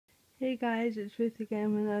Hey guys, it's Ruth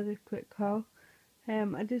again with another quick haul.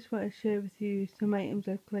 I just want to share with you some items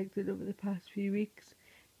I've collected over the past few weeks.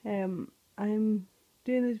 I'm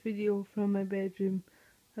doing this video from my bedroom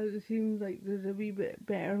as it seems like there's a wee bit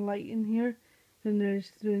better light in here than there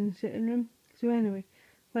is through the sitting room. So anyway,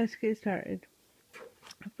 let's get started.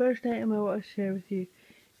 The first item I want to share with you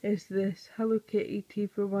is this Hello Kitty tea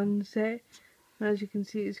for one set. And as you can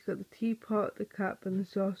see, it's got the teapot, the cup and the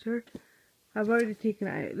saucer. I've already taken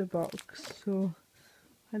it out of the box, so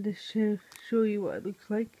I'll just show you what it looks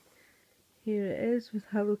like. Here it is with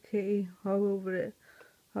Hello Kitty all over it,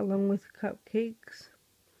 along with cupcakes.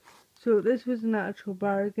 So this was an actual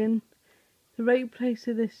bargain. The right price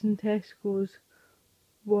of this in Tesco's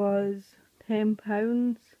was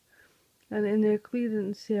 £10, and in their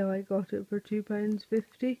clearance sale I got it for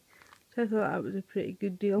 £2.50, so I thought that was a pretty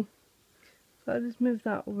good deal. So I'll just move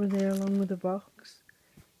that over there along with the box.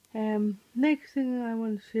 Next thing I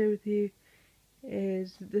want to share with you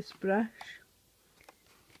is this brush.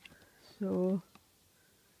 So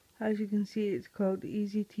as you can see, it's called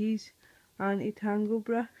Easy Tease Anti-Tangle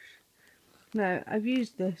Brush. Now I've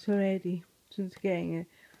used this already since getting it.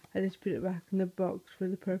 I just put it back in the box for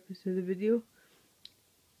the purpose of the video.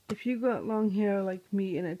 If you've got long hair like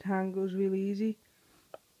me and it tangles really easy,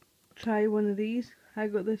 try one of these. I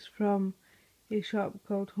got this from a shop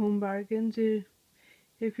called Home Bargains.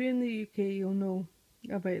 If you're in the UK, you'll know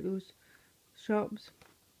about those shops.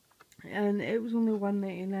 And it was only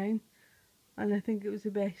 £1.99, and I think it was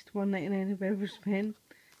the best £1.99 I've ever spent,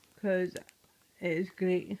 because it is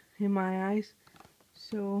great in my eyes.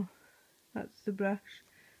 So that's the brush,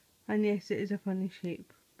 and yes, it is a funny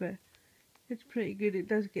shape, but it's pretty good. It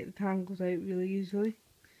does get the tangles out really easily.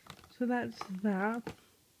 So that's that.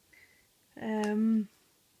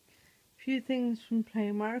 Few things from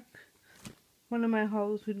Primark. One of my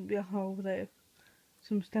hauls wouldn't be a haul without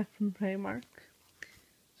some stuff from Primark.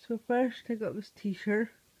 So first I got this t-shirt,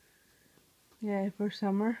 for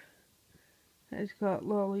summer. It's got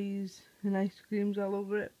lollies and ice creams all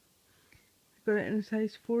over it. I got it in a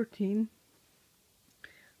size 14,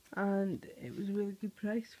 and it was a really good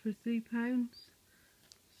price for £3.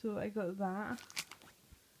 So I got that.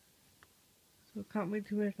 So I can't wait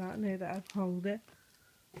to wear that now that I've hauled it.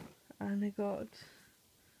 And I got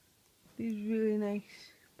these really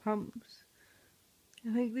nice pumps.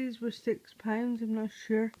 I think these were £6, I'm not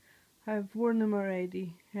sure. I've worn them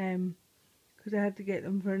already, because I had to get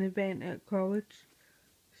them for an event at college.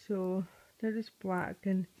 So they're just black,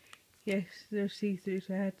 and yes, they're see-through,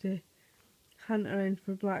 so I had to hunt around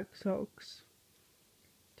for black socks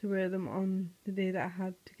to wear them on the day that I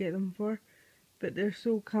had to get them for. But they're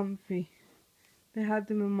so comfy. They had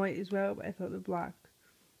them in white as well, but I thought the black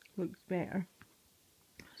looked better.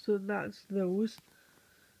 So that's those.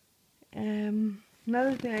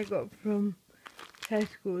 Another thing I got from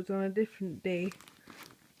Tesco's on a different day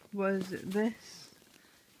was this.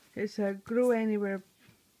 It's a Grow Anywhere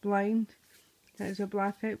blind. It's a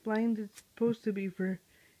blackout blind. It's supposed to be for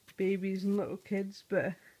babies and little kids,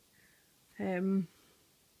 but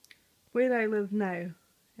where I live now,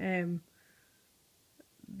 the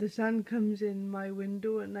sun comes in my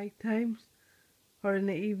window at night times, or in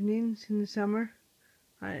the evenings in the summer,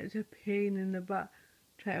 and it's a pain in the butt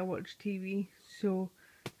trying to watch TV, so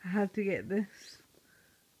I had to get this.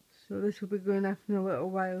 So this will be going up in a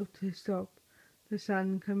little while to stop the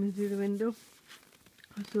sun coming through the window.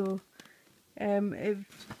 So it's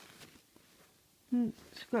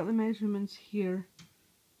got the measurements here.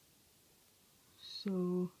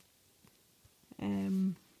 So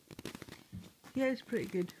yeah, it's pretty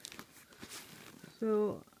good.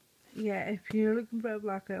 So yeah, if you're looking for a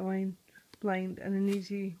blackout blind and an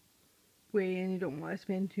easy way and you don't want to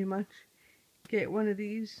spend too much, get one of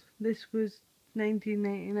these. This was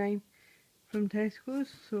 £19.99 from Tesco's,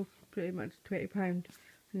 so pretty much £20, and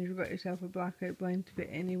you've got yourself a blackout blind to fit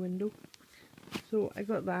any window. So I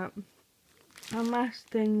got that. And last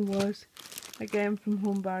thing was, again from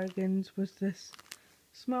Home Bargains, was this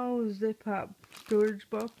small zip up storage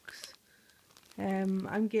box.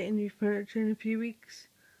 I'm getting new furniture in a few weeks,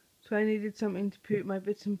 so I needed something to put my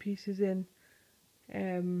bits and pieces in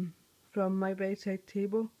from my bedside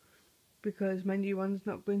table, because my new one's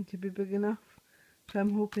not going to be big enough. So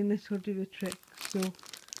I'm hoping this will do the trick. So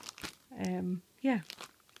yeah,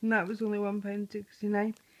 and that was only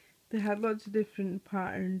 £1.69. They had lots of different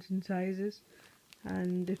patterns and sizes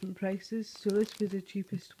and different prices, so this was the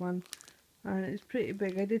cheapest one, and it's pretty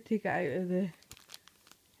big. I did take it out of the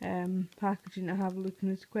packaging to have a look,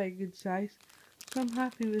 and it's quite a good size, so I'm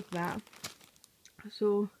happy with that.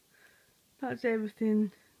 So that's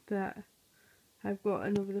everything that I've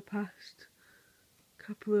gotten over the past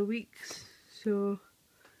couple of weeks. So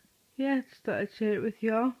yeah, just thought I'd share it with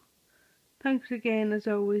y'all. Thanks again as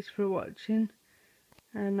always for watching,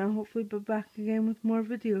 and I'll hopefully be back again with more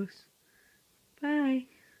videos. Bye!